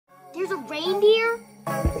There's a reindeer?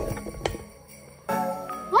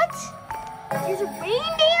 What? There's a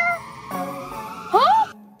reindeer?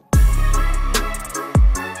 Huh?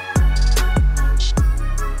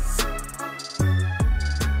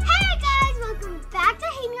 Hey guys, welcome back to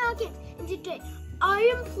Hayden Kids. And today I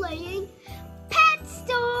am playing Pet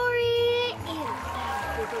Story.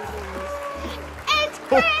 It's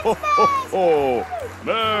Christmas! Oh,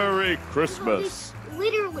 Merry Christmas!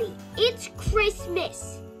 Literally, it's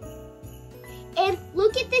Christmas. And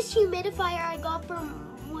look at this humidifier I got from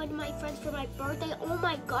one of my friends for my birthday. Oh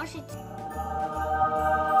my gosh, it's...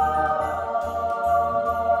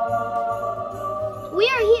 We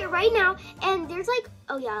are here right now, and there's like...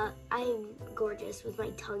 Oh yeah, I'm gorgeous with my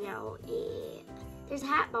tongue out. Yeah. There's a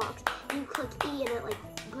hat box. You click E and it like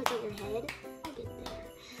puts on your head. I'll get there.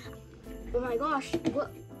 Oh my gosh,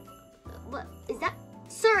 what is that?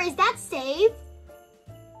 Sir, is that safe?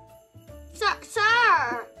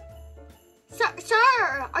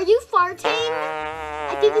 Sir, are you farting?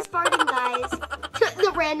 I think he's farting, guys.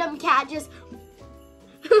 The random cat just...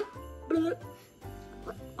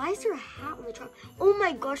 Why is there a hat on the truck? Oh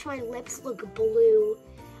my gosh, my lips look blue.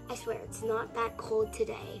 I swear, it's not that cold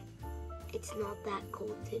today. It's not that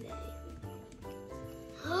cold today.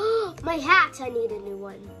 My hat, I need a new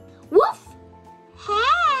one. Woof!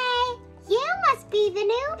 Hey, you must be the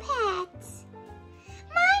new pets.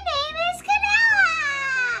 My name is Canella.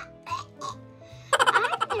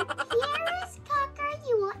 I'm the cutest cocker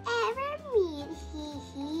you will ever meet. Hee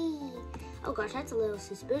hee. Oh gosh, that's a little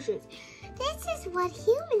suspicious. This is what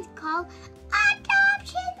humans call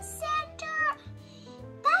adoption center.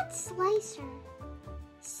 That's Slicer.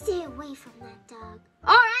 Stay away from that dog.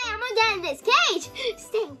 All right, I'm gonna get in this cage.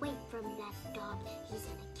 Stay away from that dog. He's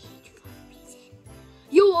in a cage for a reason.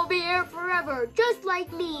 You will be here forever, just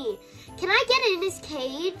like me. Can I get in this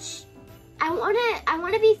cage? I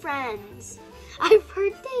wanna be friends. I've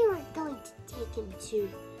heard they are going to take him to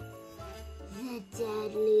the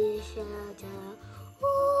deadly shelter.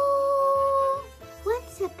 Ooh,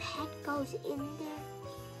 once a pet goes in there,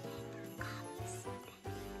 never comes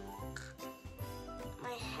back.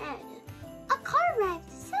 My head. A car arrived.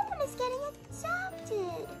 Someone is getting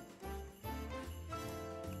adopted.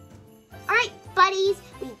 All right, buddies,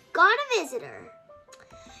 we got a visitor.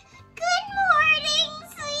 Good morning,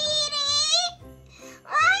 sweetie.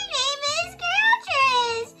 My name is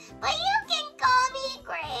Gertrude, but you can call me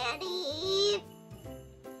Granny.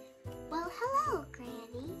 Well, hello,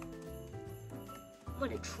 Granny.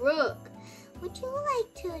 What a truck. Would you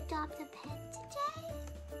like to adopt a pet today?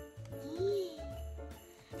 Yeah.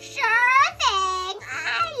 Sure thing. I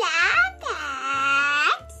love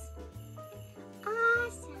pets.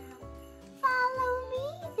 Awesome. Follow me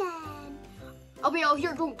then. I'll be out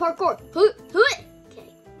here doing parkour. Okay,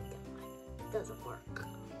 doesn't work.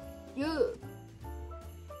 Yeah.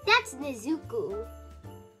 That's Nezuko.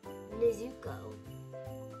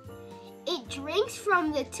 It drinks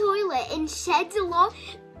from the toilet and sheds a lot.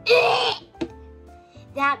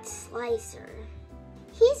 That's Slicer.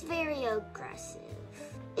 He's very aggressive.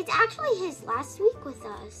 It's actually his last week with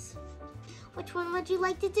us. Which one would you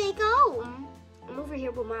like to take home? I'm over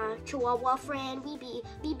here with my Chihuahua friend. We be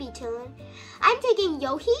chillin'. I'm taking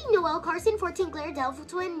Yohi, Noel, Carson, 14, Claire, Delphi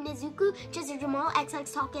Twin, Nezuko, Jizzer Jamal,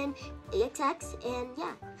 XX Talkin, XX, and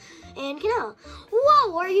yeah. And Canal.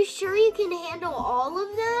 Whoa, are you sure you can handle all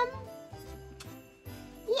of them?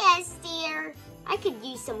 Yes, dear. I could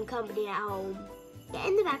use some company at home. Get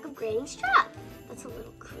in the back of Granny's truck. That's a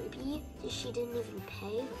little creepy. She didn't even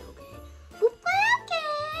pay. Okay.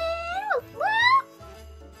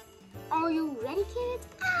 Are you ready, kids?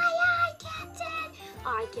 Aye, Captain.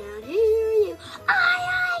 I can't hear you.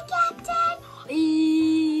 Aye, Captain.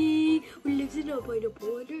 Eee. We listen up by the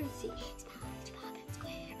border. See, SpongeBob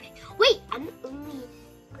SquarePants. Wait, I'm the only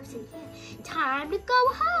person here. Time to go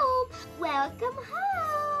home. Welcome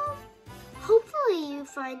home. Hopefully you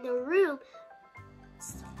find the room.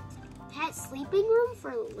 Pet sleeping room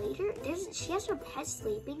for later? She has her pet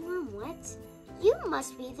sleeping room? What? You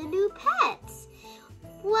must be the new pets.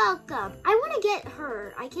 Welcome. I want to get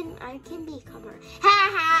her. I can become her. Ha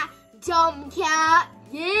ha! Dumb cat.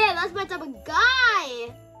 Yeah, that's my type of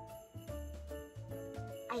guy.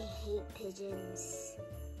 I hate pigeons.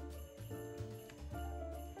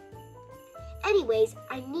 Anyways,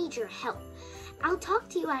 I need your help. I'll talk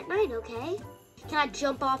to you at 9, okay? Can I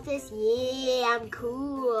jump off this? Yeah, I'm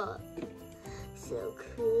cool. So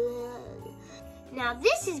cool. Now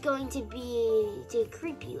this is going to be to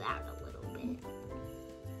creep you out a little bit.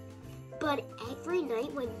 But every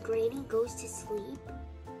night when Granny goes to sleep,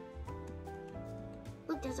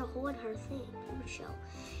 look, there's a hole in her thing. Let me show.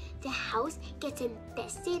 the house gets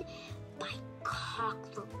infested by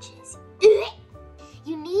cockroaches.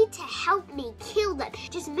 You need to help me kill them.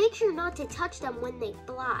 Just make sure not to touch them when they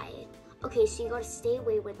fly. Okay, so you gotta stay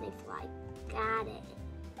away when they fly. Got it.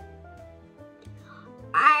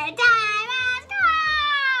 Our time has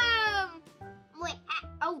come! Wait,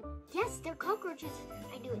 oh, yes, they're cockroaches.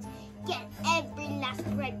 I knew it. Get every last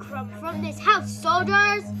breadcrumb from this house,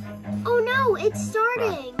 soldiers! Oh no, it's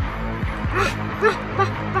starting.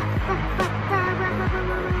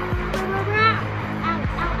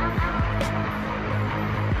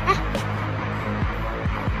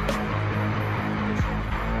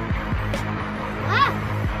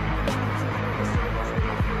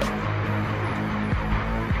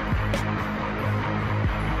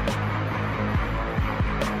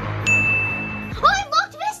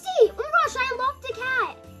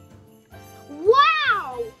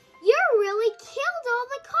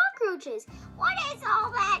 What is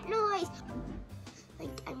all that noise?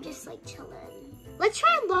 Like, I'm just like chilling. Let's try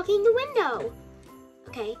unlocking the window.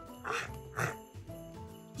 Okay.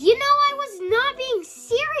 You know I was not being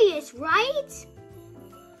serious, right?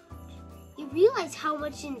 You realize how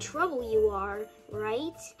much in trouble you are,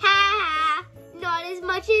 right? Ha ha! Not as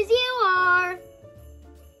much as you are.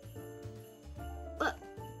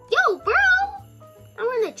 Yo, bro! I'm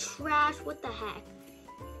in the trash. What the heck?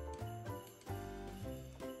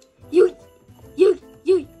 You. Here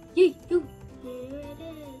it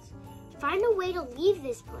is. Find a way to leave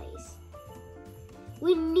this place.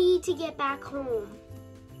 We need to get back home.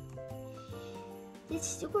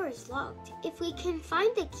 This door is locked. If we can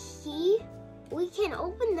find the key, we can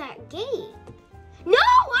open that gate. No,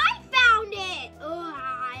 I found it!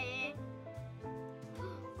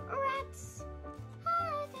 Rats.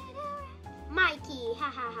 My key,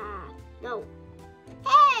 ha ha ha. No.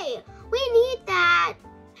 Hey, we need that.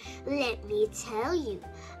 Let me tell you,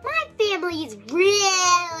 my family is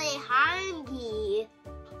really hungry.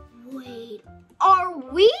 Wait, are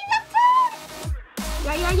we the food?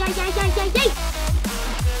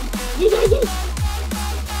 Yay!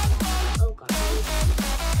 Oh God.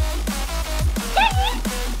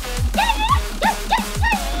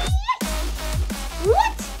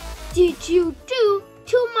 What did you do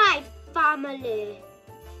to my family?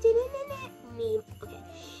 Me. Okay.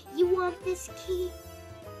 You want this key?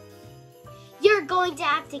 You're going to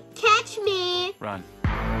have to catch me. Run.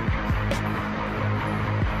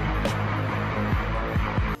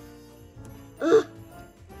 Ugh.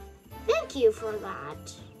 Thank you for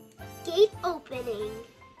that. Gate opening.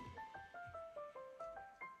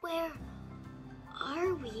 Where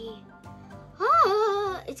are we?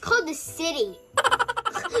 Ah, it's called the city.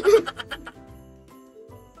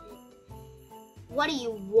 What do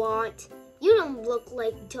you want? You don't look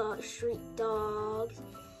like street dogs.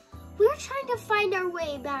 We're trying to find our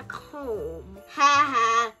way back home. Ha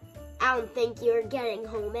ha. I don't think you're getting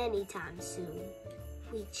home anytime soon.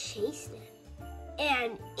 We chase them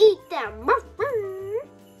and eat them. Run!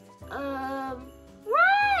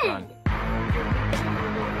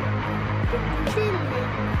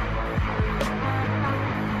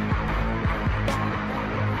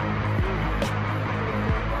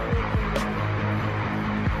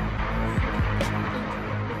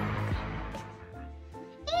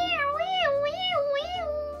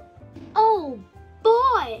 Oh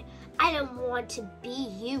boy, I don't want to be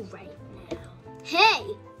you right now. Hey,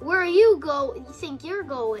 where are you going? You think you're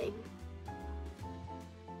going?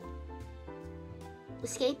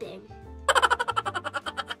 Escaping.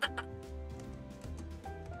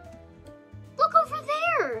 Look over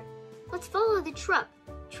there. Let's follow the truck.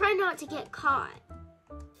 Try not to get caught.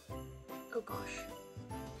 Oh gosh.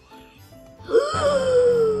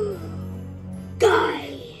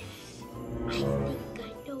 Guys, I think I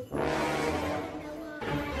know.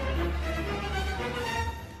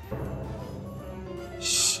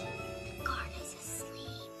 Shh, the guard is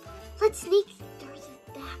asleep. Let's sneak through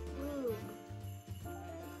the back room.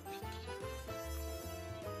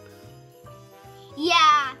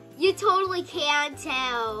 Yeah, you totally can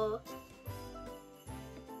tell.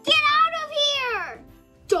 Get out of here!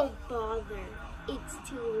 Don't bother. It's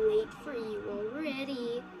too late for you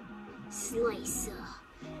already. Slicer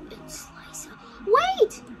and Slicer.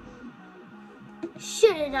 Wait!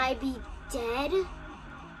 Shouldn't I be dead?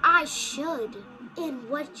 I should. And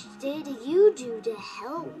what did you do to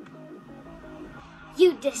help?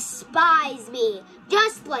 You despise me,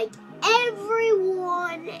 just like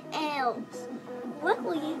everyone else.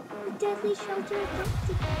 Luckily, the Deadly Shelter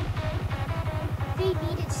adopted me. They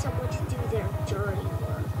needed someone to do their dirty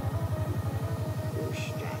work. You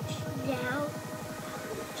stretch. Now,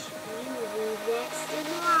 you will be next in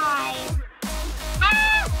line.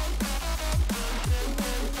 Ah!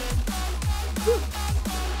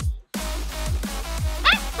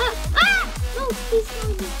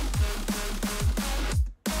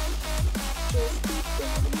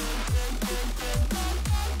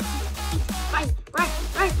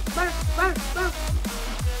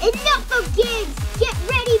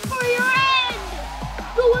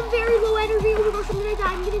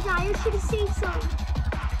 I should have saved some.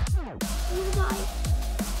 I'm gonna die.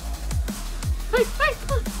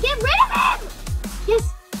 Get rid of him! Yes.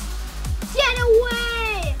 Get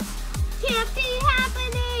away! Can't be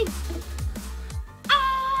happening!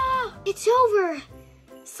 Ah! It's over.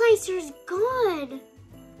 Slicer's gone.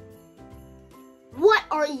 What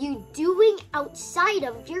are you doing outside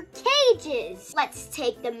of your cages? Let's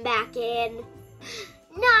take them back in.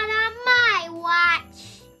 Not on my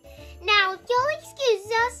watch. Now, if you'll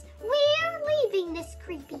excuse us, we're leaving this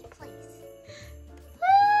creepy place.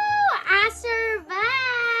 Woo! I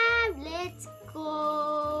survived. Let's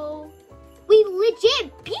go. We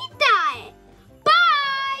legit beat that.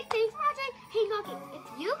 Bye. Thanks for watching. Hey, Knocky,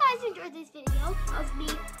 if you guys enjoyed this video of me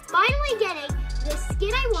finally getting the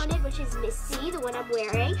skin I wanted, which is Miss C, the one I'm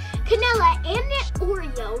wearing, Canella, and the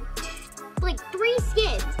Oreo, like 3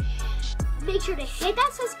 skins, make sure to hit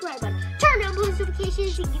that subscribe button, turn on post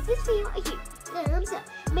notifications, and give this video a huge thumbs up.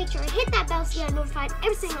 Make sure to hit that bell so you get notified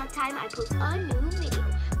every single time I post a new video.